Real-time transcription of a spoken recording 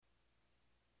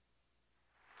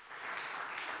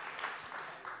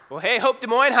Well, hey, Hope Des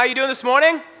Moines, how you doing this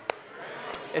morning?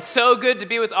 It's so good to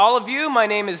be with all of you. My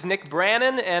name is Nick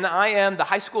Brannon, and I am the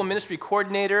high school ministry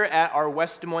coordinator at our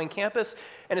West Des Moines campus.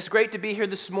 And it's great to be here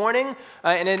this morning.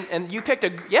 And you picked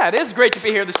it is great to be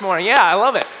here this morning. Yeah, I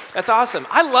love it. That's awesome.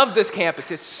 I love this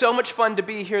campus. It's so much fun to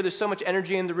be here. There's so much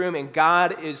energy in the room, and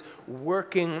God is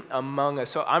working among us.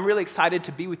 So I'm really excited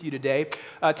to be with you today.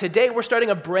 Today, we're starting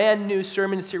a brand new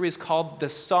sermon series called The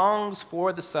Songs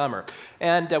for the Summer.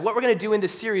 And what we're going to do in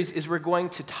this series is we're going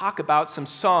to talk about some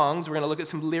songs. We're going to look at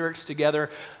some lyrics together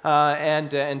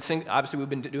and sing. Obviously, we've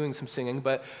been doing some singing,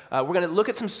 but we're going to look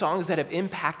at some songs that have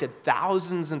impacted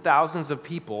thousands and thousands of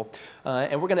people,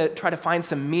 and we're going to try to find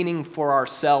some meaning for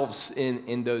ourselves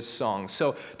in those songs.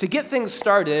 So to get things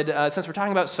started, since we're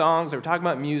talking about songs, we're talking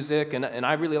about music, and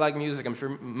I really like music. I'm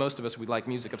sure most of us would like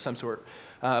music of some sort.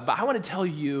 But I want to tell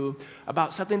you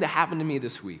about something that happened to me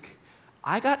this week.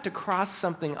 I got to cross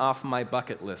something off my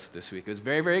bucket list this week. It was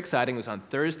very, very exciting. It was on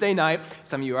Thursday night.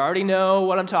 Some of you already know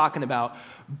what I'm talking about.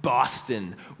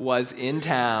 Boston was in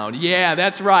town. Yeah,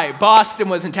 that's right. Boston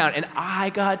was in town. And I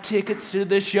got tickets to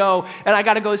the show. And I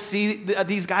got to go see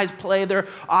these guys play their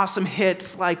awesome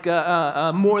hits like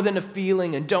More Than a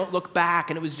Feeling and Don't Look Back.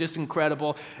 And it was just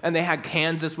incredible. And they had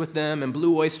Kansas with them and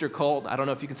Blue Oyster Cult. I don't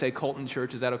know if you can say cult in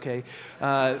church. Is that okay?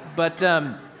 But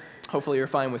hopefully you're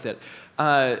fine with it.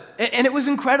 And it was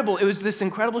incredible. It was this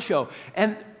incredible show.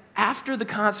 And after the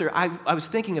concert, I was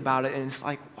thinking about it, and it's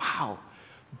like, wow,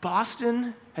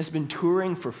 Boston has been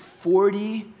touring for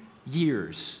 40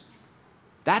 years.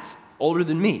 That's older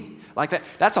than me. Like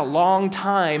that's a long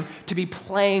time to be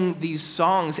playing these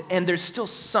songs, and there's still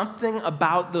something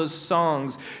about those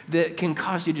songs that can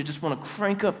cause you to just want to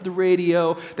crank up the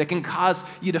radio, that can cause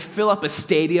you to fill up a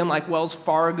stadium like Wells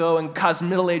Fargo and cause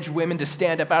middle-aged women to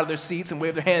stand up out of their seats and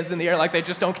wave their hands in the air like they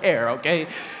just don't care, okay?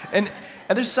 And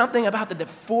there's something about that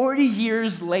 40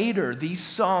 years later, these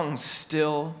songs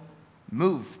still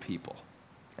move people.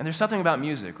 And there's something about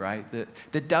music, right,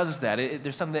 that does that.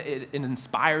 There's something that it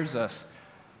inspires us.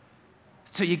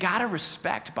 So you got to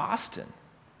respect Boston.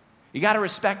 You got to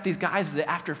respect these guys that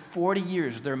after 40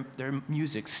 years, their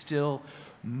music still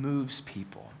moves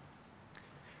people.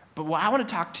 But what I want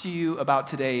to talk to you about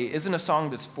today isn't a song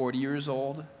that's 40 years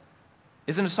old,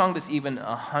 isn't a song that's even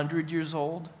 100 years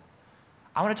old.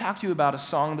 I want to talk to you about a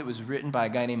song that was written by a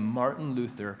guy named Martin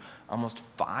Luther almost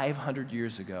 500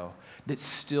 years ago that's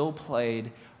still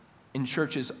played in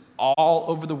churches all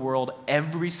over the world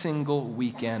every single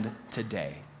weekend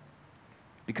today.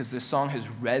 Because this song has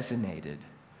resonated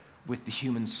with the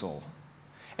human soul.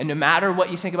 And no matter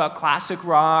what you think about classic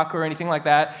rock or anything like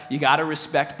that, you got to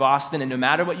respect Boston. And no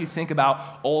matter what you think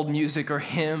about old music or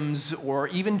hymns or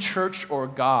even church or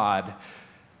God,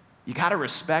 you got to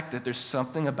respect that there's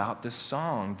something about this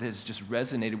song that has just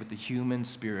resonated with the human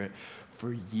spirit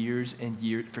for years and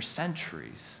years, for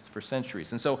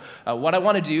centuries. And so what I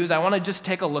want to do is I want to just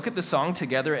take a look at the song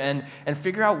together and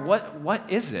figure out what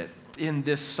is it in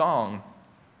this song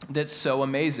that's so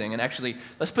amazing. And actually,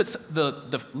 let's put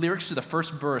the lyrics to the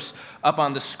first verse up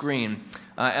on the screen,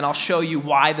 and I'll show you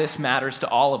why this matters to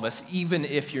all of us, even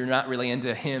if you're not really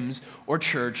into hymns or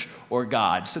church or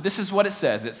God. So this is what it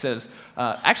says. It says,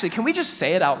 actually, can we just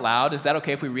say it out loud? Is that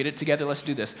okay if we read it together? Let's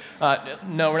do this.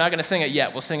 No, we're not going to sing it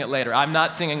yet. We'll sing it later. I'm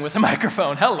not singing with a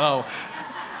microphone. Hello.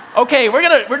 Okay,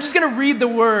 we're just going to read the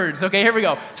words. Okay, here we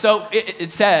go. So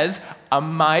it says, "A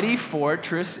mighty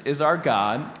fortress is our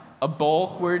God, a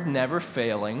bulwark never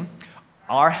failing,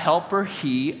 our helper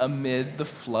he amid the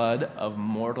flood of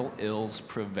mortal ills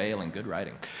prevailing." Good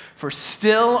writing. "For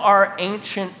still our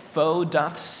ancient foe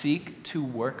doth seek to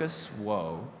work us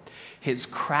woe. His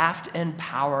craft and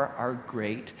power are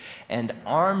great, and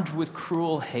armed with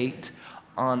cruel hate,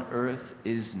 on earth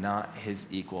is not his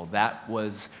equal." That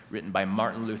was written by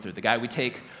Martin Luther, the guy we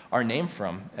take our name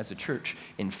from as a church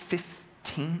in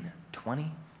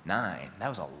 1529. That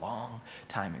was a long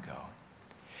time ago.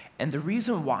 And the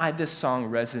reason why this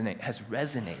song has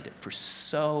resonated for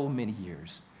so many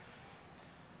years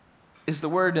is the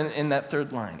word in that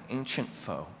third line, ancient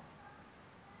foe.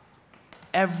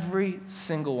 Every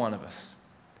single one of us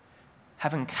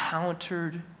have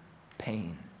encountered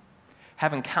pain,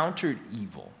 have encountered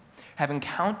evil, have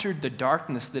encountered the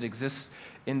darkness that exists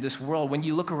in this world. When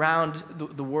you look around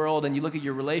the world and you look at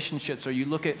your relationships or you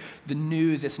look at the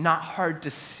news, it's not hard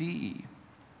to see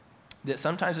that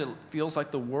sometimes it feels like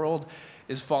the world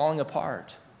is falling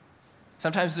apart.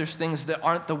 Sometimes there's things that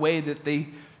aren't the way that they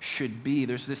should be.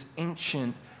 There's this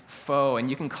ancient foe, and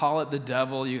you can call it the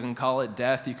devil, you can call it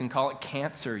death, you can call it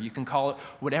cancer, you can call it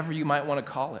whatever you might want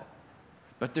to call it.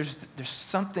 But there's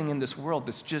something in this world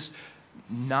that's just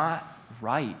not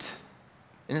right.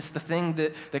 And it's the thing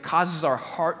that causes our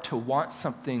heart to want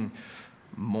something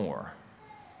more.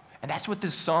 And that's what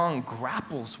this song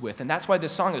grapples with. And that's why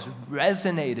this song has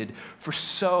resonated for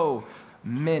so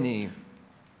many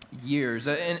years.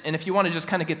 And if you want to just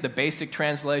kind of get the basic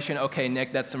translation, okay,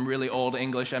 Nick, that's some really old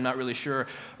English. I'm not really sure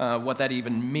what that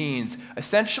even means.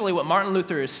 Essentially, what Martin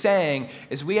Luther is saying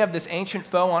is we have this ancient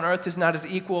foe on earth is not as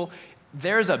equal.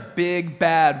 There's a big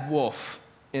bad wolf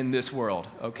in this world,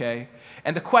 okay?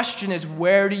 And the question is,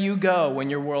 where do you go when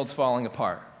your world's falling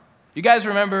apart? You guys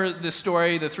remember the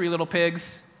story, The Three Little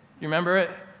Pigs? You remember it?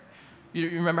 You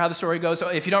remember how the story goes? So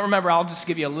if you don't remember, I'll just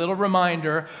give you a little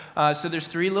reminder. So there's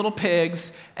three little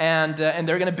pigs, and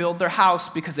they're going to build their house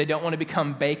because they don't want to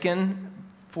become bacon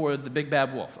for the big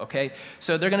bad wolf, okay?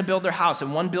 So they're going to build their house,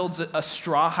 and one builds a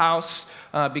straw house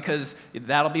because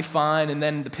that'll be fine, and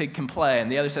then the pig can play.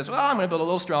 And the other says, well, I'm going to build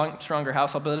a little stronger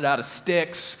house. I'll build it out of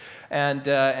sticks, and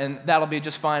that'll be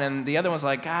just fine. And the other one's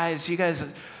like, guys, you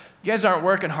guys aren't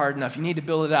working hard enough. You need to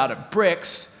build it out of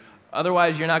bricks.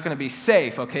 Otherwise, you're not going to be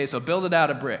safe, okay? So build it out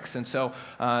of bricks. And so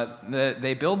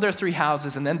they build their three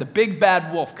houses, and then the big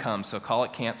bad wolf comes. So call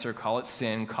it cancer, call it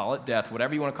sin, call it death,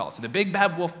 whatever you want to call it. So the big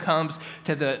bad wolf comes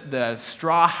to the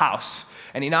straw house,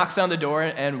 and he knocks on the door,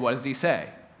 and what does he say?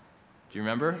 Do you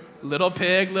remember? Little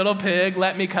pig,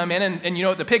 let me come in. And you know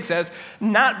what the pig says?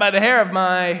 Not by the hair of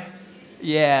my...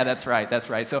 Yeah, that's right.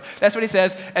 So that's what he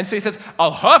says. And so he says,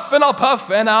 I'll huff and I'll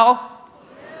puff and I'll...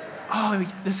 Oh,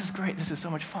 this is great. This is so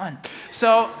much fun.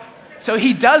 So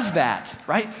he does that,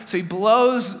 right? So he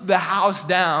blows the house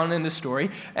down in the story,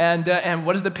 and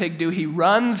what does the pig do? He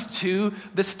runs to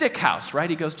the stick house, right?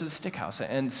 He goes to the stick house,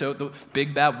 and so the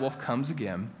big bad wolf comes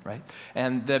again, right?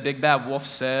 And the big bad wolf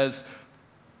says,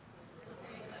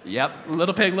 yep,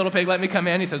 little pig, let me come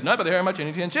in. He says, not by the hair of my chin,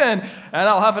 and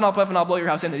I'll huff and I'll puff and I'll blow your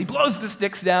house in. And he blows the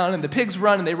sticks down, and the pigs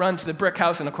run, and they run to the brick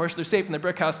house, and of course they're safe in the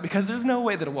brick house because there's no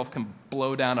way that a wolf can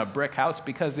blow down a brick house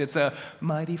because it's a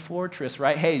mighty fortress,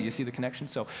 right? Hey, you see the connection?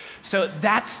 So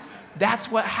that's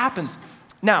what happens.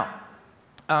 Now,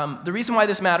 the reason why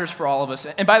this matters for all of us,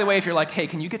 and by the way, if you're like, hey,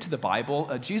 can you get to the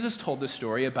Bible? Jesus told this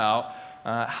story about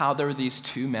how there were these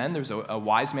two men. There was a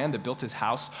wise man that built his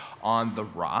house on the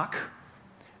rock,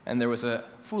 and there was a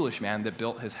foolish man that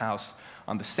built his house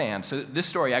on the sand. So this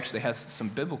story actually has some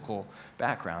biblical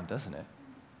background, doesn't it?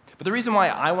 But the reason why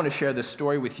I want to share this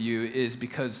story with you is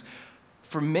because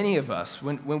for many of us,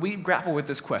 when we grapple with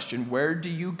this question, where do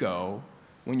you go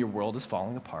when your world is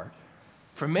falling apart?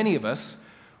 For many of us,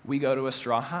 we go to a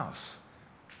straw house.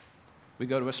 We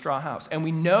go to a straw house. And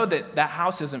we know that that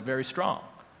house isn't very strong.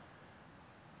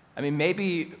 I mean,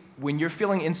 maybe when you're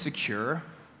feeling insecure,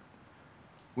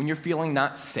 when you're feeling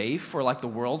not safe or like the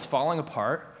world's falling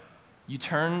apart, you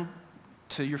turn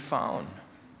to your phone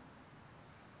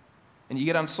and you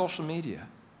get on social media.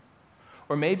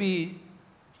 Or maybe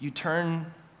you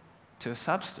turn to a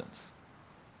substance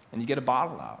and you get a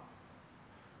bottle out.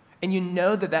 And you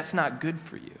know that that's not good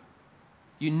for you.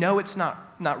 You know it's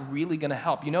not really going to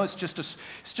help. You know it's just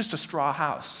a straw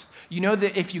house. You know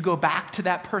that if you go back to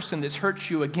that person that's hurt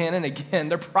you again and again,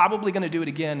 they're probably going to do it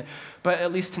again, but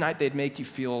at least tonight they'd make you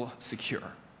feel secure.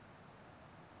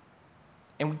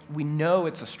 And we know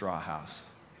it's a straw house.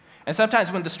 And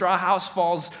sometimes when the straw house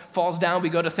falls down, we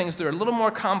go to things that are a little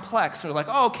more complex. And we're like,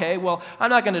 oh, okay, well,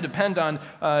 I'm not going to depend on,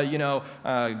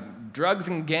 drugs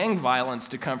and gang violence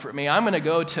to comfort me. I'm going to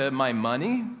go to my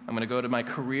money. I'm going to go to my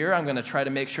career. I'm going to try to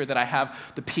make sure that I have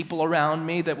the people around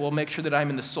me that will make sure that I'm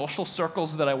in the social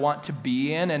circles that I want to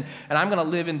be in. And I'm going to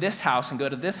live in this house and go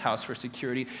to this house for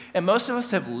security. And most of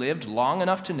us have lived long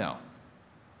enough to know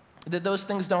that those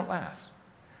things don't last.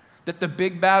 That the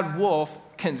big bad wolf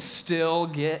can still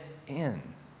get in.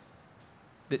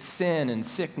 That sin and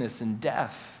sickness and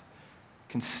death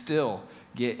can still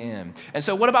get in. And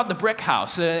so what about the brick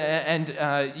house?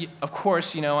 Of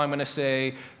course, I'm going to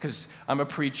say, because I'm a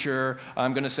preacher,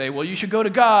 I'm going to say, well, you should go to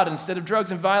God instead of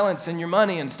drugs and violence and your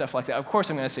money and stuff like that. Of course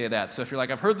I'm going to say that. So if you're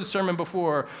like, I've heard the sermon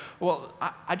before, well,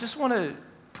 I just want to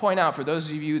point out for those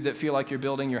of you that feel like you're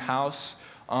building your house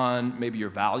on maybe your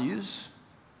values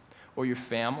or your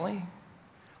family,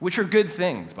 which are good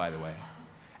things, by the way.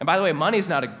 And by the way, money's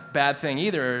not a bad thing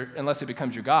either unless it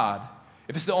becomes your God.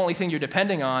 If it's the only thing you're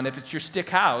depending on, if it's your stick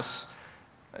house,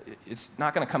 it's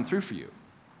not going to come through for you.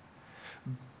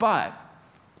 But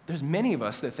there's many of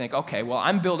us that think, okay, well,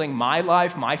 I'm building my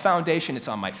life, my foundation, it's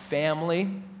on my family,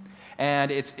 and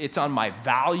it's on my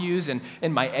values and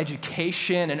my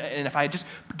education, and if I just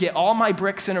get all my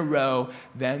bricks in a row,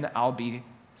 then I'll be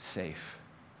safe.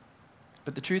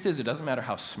 But the truth is, it doesn't matter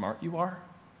how smart you are.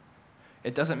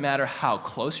 It doesn't matter how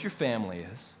close your family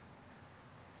is.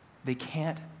 They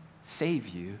can't save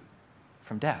you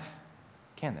from death,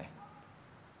 can they?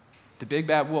 The big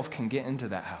bad wolf can get into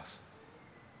that house.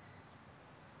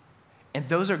 And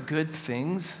those are good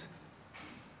things,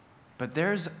 but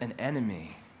there's an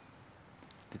enemy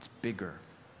that's bigger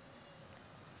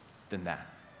than that.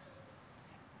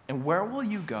 And where will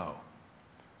you go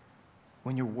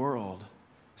when your world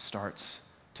starts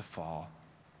to fall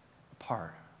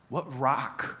apart? What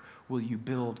rock will you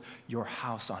build your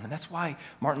house on? And that's why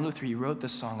Martin Luther, he wrote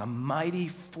this song, "A mighty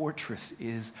fortress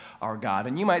is our God."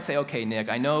 And you might say, okay, Nick,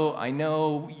 I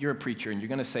know you're a preacher, and you're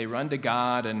going to say run to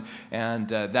God, and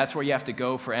that's where you have to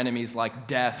go for enemies like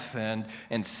death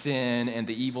and sin and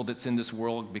the evil that's in this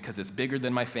world, because it's bigger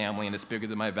than my family and it's bigger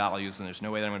than my values, and there's no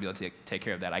way that I'm going to be able to take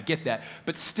care of that. I get that.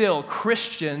 But still,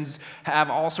 Christians have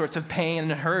all sorts of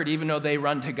pain and hurt, even though they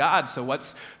run to God. So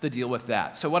what's the deal with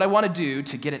that? So what I want to do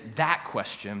to get at that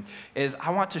question is I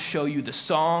want to show you the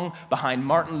song behind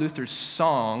Martin Luther's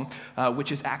song,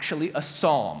 which is actually a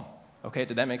psalm. Okay,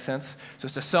 did that make sense? So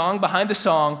it's a song behind the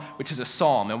song, which is a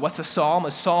psalm. And what's a psalm? A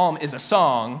psalm is a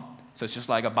song, so it's just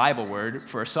like a Bible word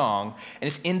for a song, and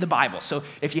it's in the Bible. So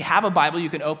if you have a Bible, you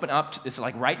can open up, it's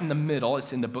like right in the middle,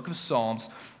 it's in the book of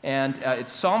Psalms, and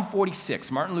it's Psalm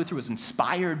 46. Martin Luther was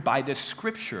inspired by this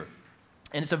scripture.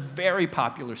 And it's a very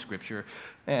popular scripture,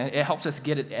 and it helps us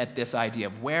get at this idea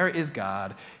of where is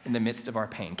God in the midst of our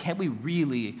pain? Can we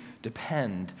really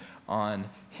depend on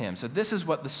him? So this is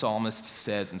what the psalmist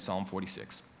says in Psalm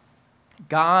 46.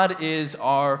 God is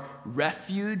our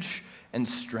refuge and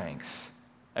strength.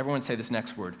 Everyone say this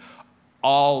next word.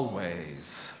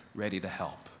 Always ready to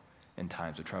help in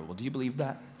times of trouble. Do you believe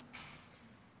that?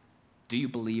 Do you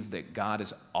believe that God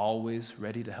is always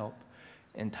ready to help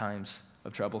in times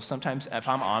of trouble? Sometimes, if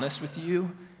I'm honest with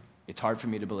you, it's hard for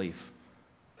me to believe.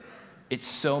 It's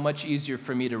so much easier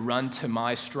for me to run to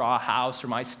my straw house or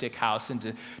my stick house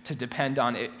and to depend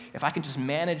on it. If I can just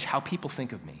manage how people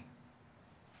think of me,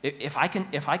 if I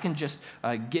can just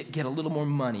get a little more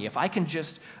money, if I can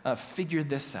just figure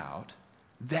this out,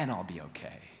 then I'll be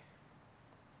okay.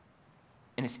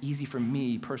 And it's easy for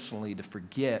me personally to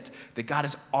forget that God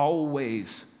is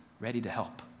always ready to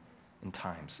help in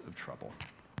times of trouble.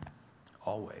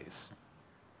 Always.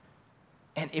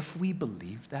 And if we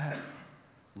believe that,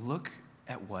 look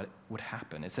at what would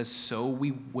happen. It says, so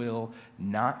we will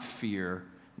not fear,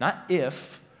 not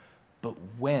if, but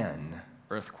when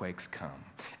earthquakes come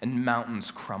and mountains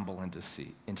crumble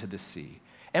into the sea.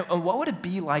 And what would it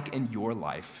be like in your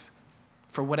life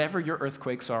for whatever your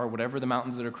earthquakes are, whatever the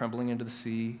mountains that are crumbling into the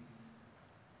sea,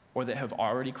 or that have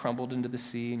already crumbled into the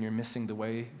sea and you're missing the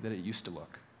way that it used to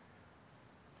look?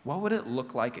 What would it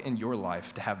look like in your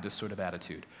life to have this sort of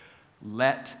attitude?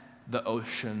 Let the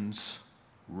oceans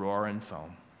roar and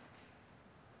foam.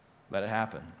 Let it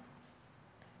happen.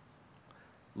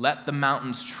 Let the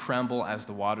mountains tremble as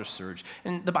the waters surge.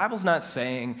 And the Bible's not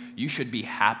saying you should be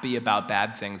happy about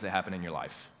bad things that happen in your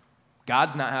life.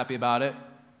 God's not happy about it.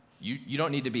 You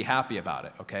don't need to be happy about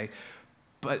it, okay?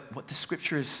 But what the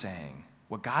scripture is saying,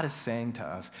 what God is saying to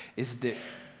us, is that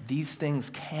these things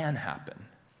can happen.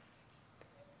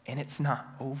 And it's not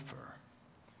over.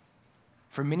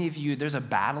 For many of you, there's a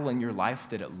battle in your life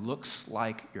that it looks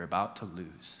like you're about to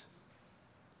lose.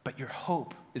 But your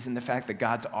hope is in the fact that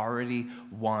God's already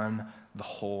won the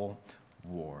whole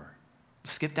war.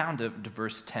 Skip down to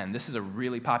verse 10. This is a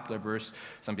really popular verse.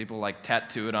 Some people like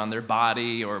tattoo it on their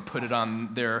body or put it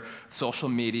on their social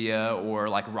media or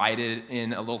like write it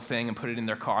in a little thing and put it in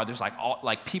their car. There's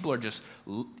people are just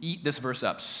eat this verse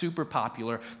up. Super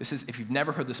popular. This is, if you've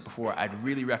never heard this before, I'd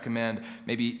really recommend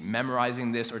maybe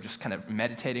memorizing this or just kind of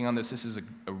meditating on this. This is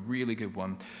a really good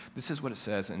one. This is what it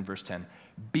says in verse 10.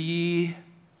 Be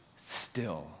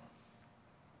still.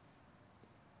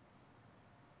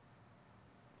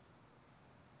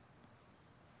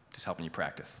 Just helping you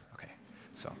practice. Okay,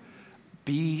 so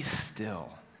be still.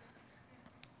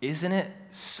 Isn't it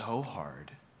so hard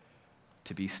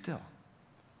to be still?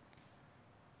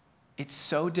 It's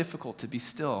so difficult to be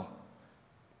still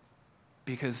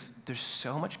because there's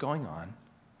so much going on.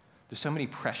 There's so many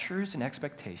pressures and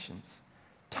expectations.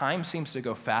 Time seems to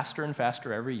go faster and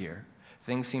faster every year.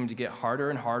 Things seem to get harder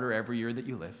and harder every year that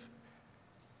you live.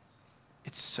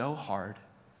 It's so hard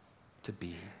to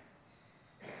be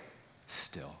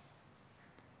still.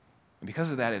 And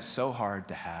because of that, it's so hard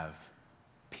to have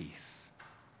peace,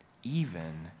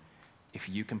 even if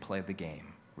you can play the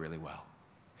game really well.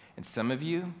 And some of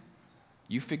you,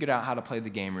 you figured out how to play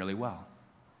the game really well.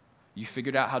 You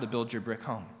figured out how to build your brick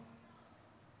home.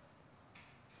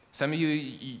 Some of you,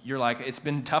 you're like, it's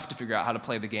been tough to figure out how to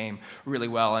play the game really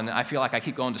well, and I feel like I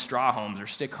keep going to straw homes or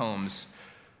stick homes.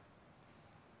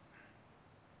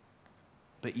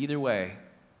 But either way,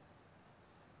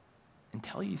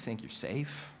 until you think you're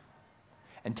safe,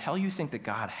 until you think that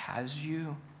God has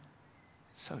you,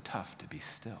 it's so tough to be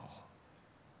still.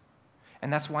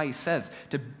 And that's why he says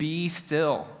to be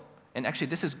still. And actually,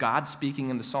 this is God speaking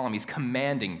in the psalm. He's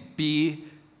commanding, be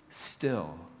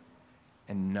still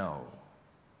and know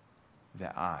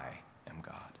that I am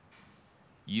God.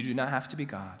 You do not have to be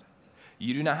God.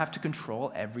 You do not have to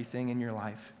control everything in your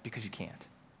life because you can't.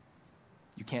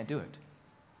 You can't do it.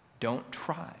 Don't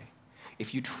try.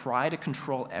 If you try to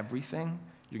control everything,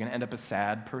 you're going to end up a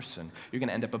sad person. You're going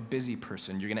to end up a busy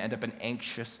person. You're going to end up an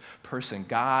anxious person.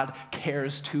 God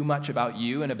cares too much about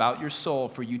you and about your soul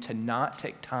for you to not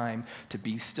take time to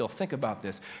be still. Think about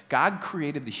this. God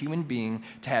created the human being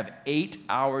to have 8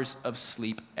 hours of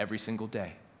sleep every single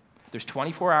day. There's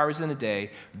 24 hours in a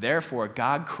day. Therefore,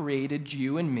 God created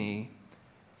you and me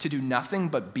to do nothing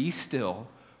but be still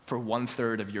for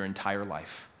 1/3 of your entire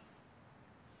life.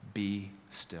 Be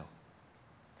still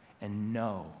and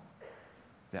know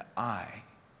that I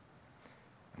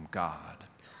am God.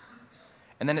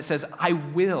 And then it says, I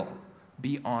will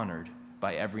be honored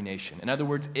by every nation. In other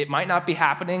words, it might not be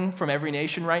happening from every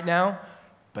nation right now,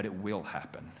 but it will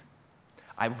happen.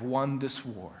 I've won this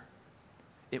war.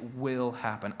 It will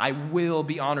happen. I will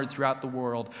be honored throughout the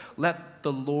world. Let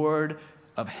the Lord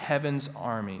of heaven's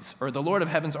armies, or the Lord of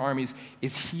heaven's armies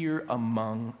is here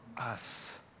among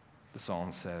us, the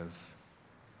psalm says.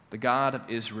 The God of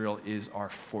Israel is our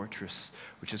fortress,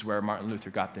 which is where Martin Luther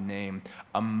got the name.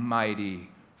 A mighty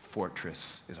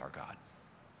fortress is our God.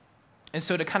 And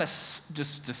so to kind of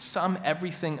just to sum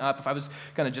everything up, if I was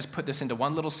going to just put this into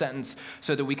one little sentence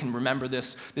so that we can remember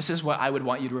this, this is what I would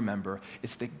want you to remember.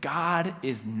 It's that God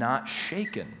is not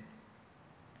shaken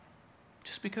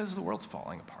just because the world's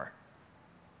falling apart.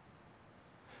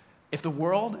 If the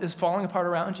world is falling apart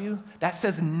around you, that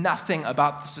says nothing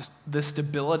about the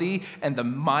stability and the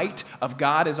might of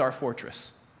God as our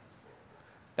fortress.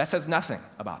 That says nothing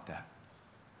about that.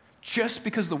 Just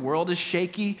because the world is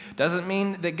shaky doesn't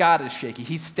mean that God is shaky.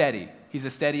 He's steady. He's a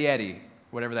steady Eddie,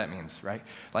 whatever that means, right?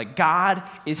 Like God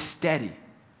is steady.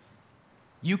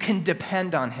 You can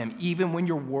depend on him even when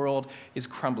your world is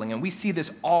crumbling. And we see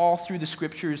this all through the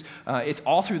scriptures. It's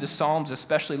all through the Psalms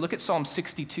especially. Look at Psalm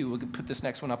 62. We'll put this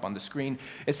next one up on the screen.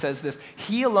 It says this,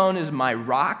 he alone is my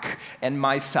rock and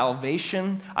my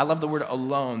salvation. I love the word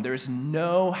alone. There's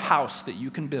no house that you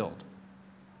can build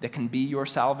that can be your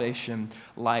salvation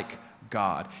like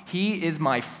God. He is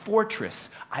my fortress.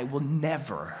 I will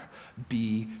never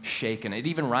be shaken. It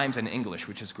even rhymes in English,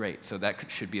 which is great. So that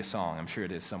should be a song. I'm sure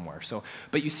it is somewhere.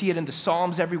 But you see it in the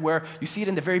Psalms everywhere. You see it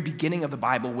in the very beginning of the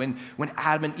Bible when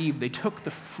Adam and Eve, they took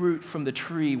the fruit from the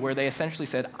tree where they essentially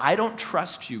said, I don't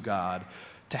trust you, God,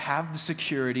 to have the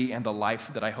security and the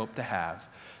life that I hope to have.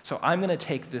 So I'm going to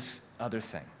take this other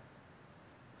thing.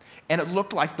 And it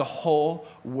looked like the whole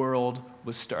world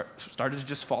was started to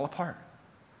just fall apart.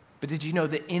 But did you know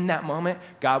that in that moment,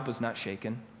 God was not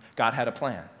shaken? God had a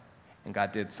plan. And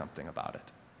God did something about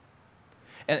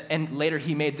it. And later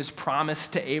he made this promise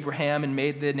to Abraham and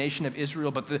made the nation of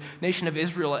Israel, but the nation of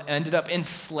Israel ended up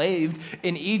enslaved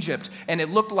in Egypt. And it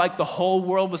looked like the whole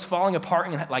world was falling apart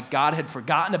and like God had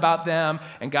forgotten about them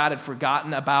and God had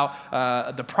forgotten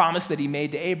about the promise that he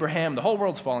made to Abraham. The whole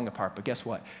world's falling apart, but guess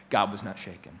what? God was not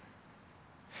shaken.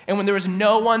 And when there was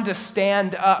no one to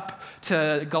stand up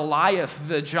to Goliath,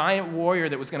 the giant warrior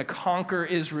that was going to conquer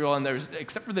Israel, and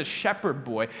except for the shepherd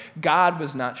boy, God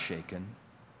was not shaken.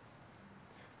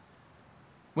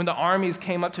 When the armies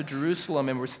came up to Jerusalem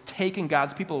and were taking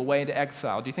God's people away into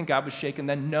exile, do you think God was shaken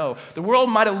then? No. The world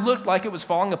might have looked like it was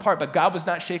falling apart, but God was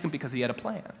not shaken because he had a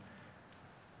plan.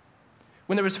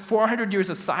 When there was 400 years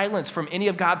of silence from any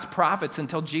of God's prophets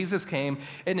until Jesus came,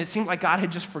 and it seemed like God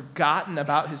had just forgotten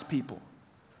about his people.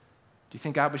 Do you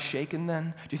think God was shaken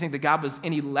then? Do you think that God was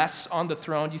any less on the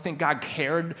throne? Do you think God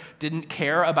didn't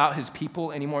care about his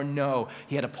people anymore? No,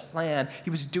 he had a plan. He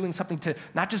was doing something to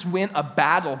not just win a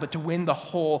battle, but to win the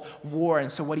whole war. And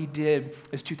so what he did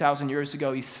is 2,000 years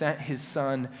ago, he sent his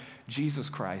son, Jesus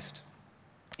Christ,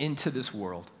 into this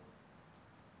world.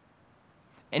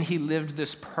 And he lived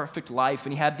this perfect life,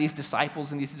 and he had these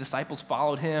disciples, and these disciples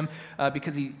followed him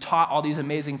because he taught all these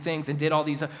amazing things and did all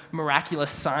these miraculous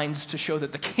signs to show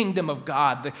that the kingdom of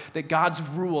God, that God's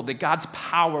rule, that God's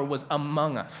power was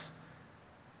among us.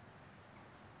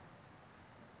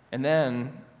 And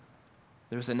then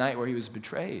there was a night where he was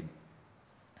betrayed.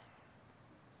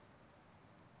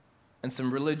 And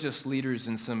some religious leaders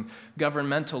and some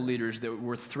governmental leaders that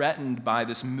were threatened by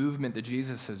this movement that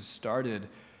Jesus has started,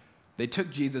 they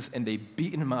took Jesus and they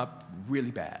beat him up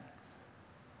really bad.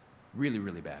 Really,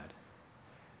 really bad.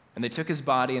 And they took his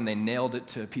body and they nailed it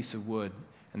to a piece of wood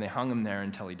and they hung him there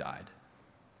until he died.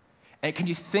 And can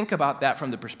you think about that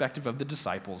from the perspective of the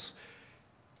disciples?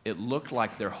 It looked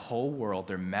like their whole world,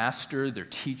 their master, their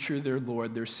teacher, their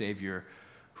Lord, their Savior,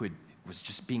 was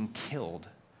just being killed.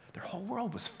 Their whole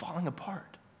world was falling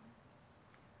apart.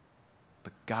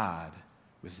 But God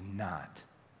was not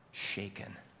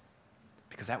shaken,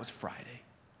 because that was Friday.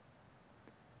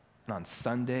 And on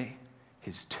Sunday,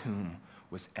 his tomb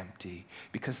was empty,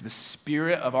 because the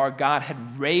Spirit of our God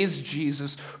had raised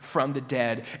Jesus from the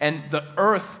dead, and the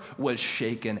earth was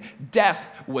shaken, death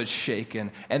was shaken,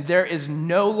 and there is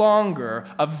no longer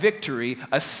a victory,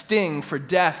 a sting for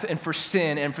death and for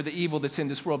sin and for the evil that's in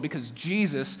this world, because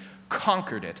Jesus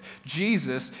conquered it.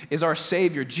 Jesus is our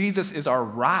Savior. Jesus is our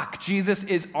rock. Jesus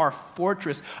is our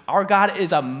fortress. Our God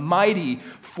is a mighty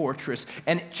fortress.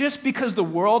 And just because the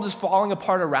world is falling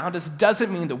apart around us doesn't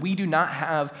mean that we do not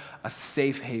have a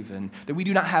safe haven, that we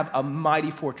do not have a mighty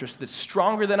fortress that's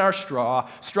stronger than our straw,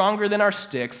 stronger than our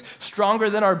sticks, stronger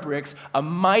than our bricks. A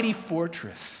mighty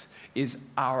fortress is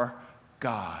our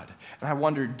God. And I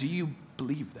wonder, do you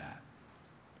believe that?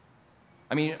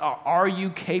 I mean, are you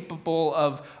capable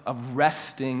of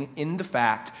resting in the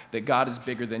fact that God is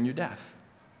bigger than your death?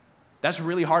 That's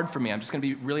really hard for me. I'm just going to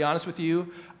be really honest with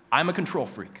you. I'm a control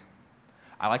freak.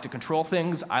 I like to control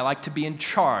things. I like to be in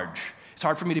charge. It's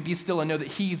hard for me to be still and know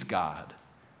that he's God,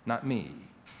 not me.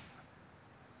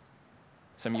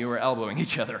 Some of you are elbowing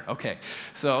each other. Okay,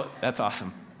 so that's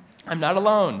awesome. I'm not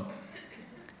alone.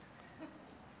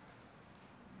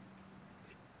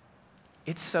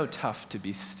 It's so tough to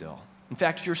be still. In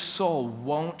fact, your soul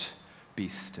won't be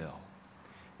still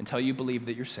until you believe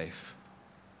that you're safe.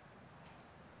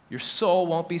 Your soul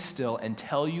won't be still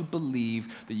until you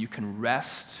believe that you can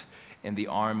rest in the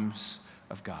arms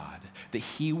of God, that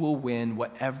he will win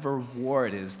whatever war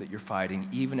it is that you're fighting,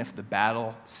 even if the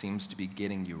battle seems to be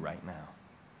getting you right now.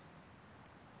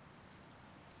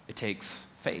 It takes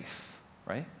faith,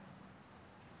 right?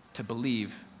 To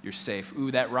believe you're safe.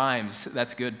 Ooh, that rhymes.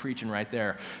 That's good preaching right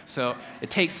there. So it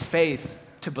takes faith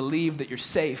to believe that you're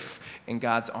safe in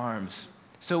God's arms.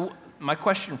 So my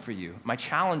question for you, my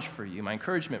challenge for you, my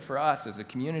encouragement for us as a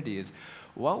community is,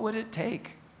 what would it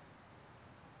take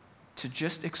to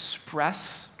just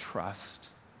express trust,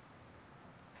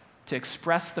 to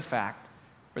express the fact,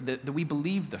 or that we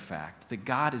believe the fact that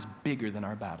God is bigger than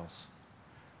our battles?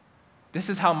 This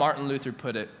is how Martin Luther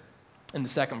put it in the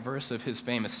second verse of his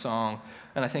famous song,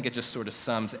 and I think it just sort of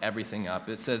sums everything up.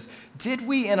 It says, "Did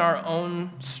we in our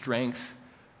own strength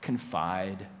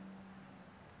confide?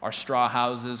 Our straw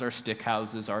houses, our stick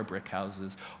houses, our brick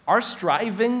houses, our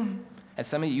striving," and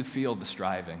some of you feel the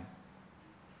striving.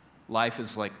 Life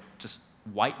is like just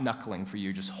white knuckling for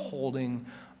you, just holding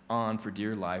on for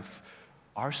dear life.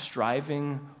 Our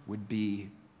striving would be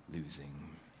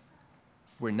losing.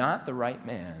 We're not the right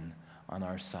man on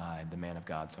our side, the man of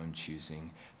God's own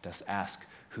choosing. Dost ask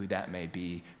who that may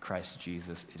be, Christ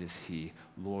Jesus, it is he,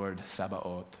 Lord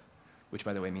Sabaoth, which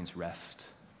by the way means rest,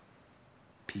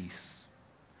 peace.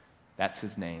 That's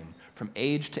his name. From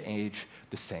age to age,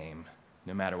 the same,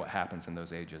 no matter what happens in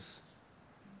those ages.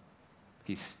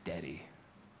 He's steady.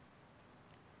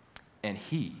 And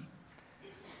he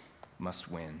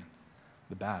must win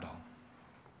the battle.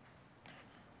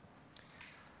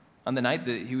 On the night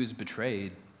that he was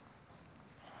betrayed,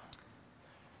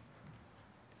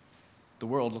 the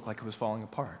world looked like it was falling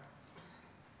apart.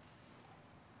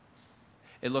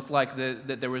 It looked like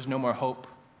that there was no more hope.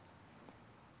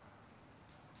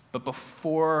 But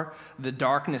before the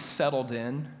darkness settled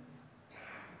in,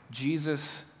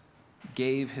 Jesus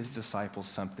gave his disciples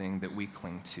something that we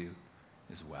cling to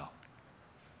as well.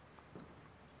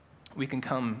 We can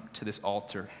come to this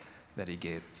altar that he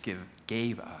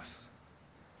gave us.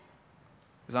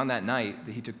 It was on that night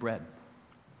that he took bread.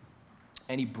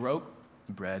 And he broke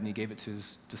the bread and he gave it to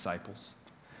his disciples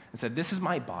and said, "This is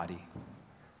my body,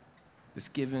 this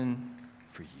given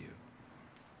for you.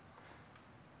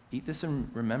 Eat this in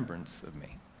remembrance of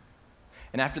me."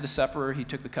 And after the supper, he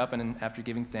took the cup, and after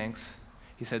giving thanks,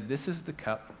 he said, "This is the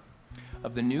cup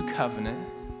of the new covenant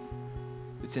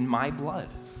that's in my blood.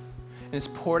 And it's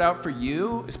poured out for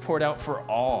you, it's poured out for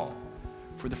all,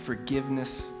 for the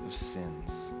forgiveness of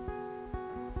sins.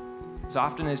 As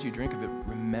often as you drink of it,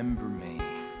 remember me."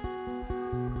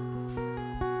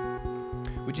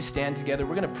 Would you stand together?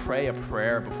 We're going to pray a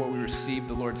prayer before we receive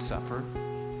the Lord's Supper.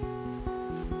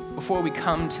 Before we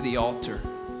come to the altar.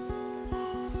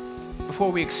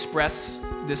 Before we express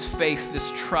this faith,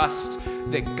 this trust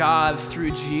that God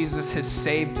through Jesus has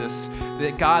saved us,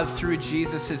 that God through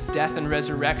Jesus' death and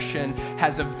resurrection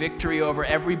has a victory over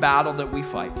every battle that we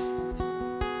fight.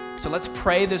 So let's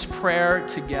pray this prayer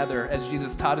together as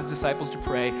Jesus taught his disciples to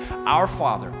pray. Our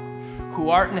Father, who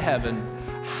art in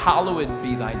heaven, hallowed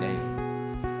be thy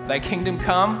name. Thy kingdom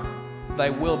come, thy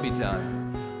will be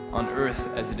done, on earth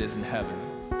as it is in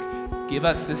heaven. Give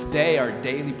us this day our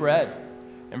daily bread,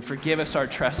 and forgive us our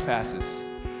trespasses,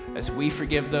 as we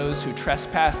forgive those who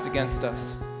trespass against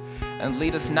us. And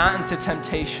lead us not into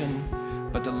temptation,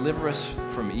 but deliver us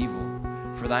from evil.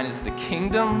 For thine is the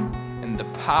kingdom, and the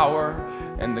power,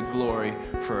 and the glory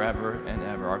forever and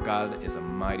ever. Our God is a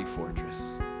mighty fortress.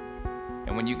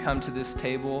 And when you come to this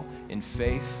table in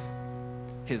faith,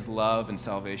 his love and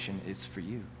salvation is for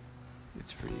you.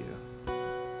 It's for you.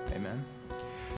 Amen.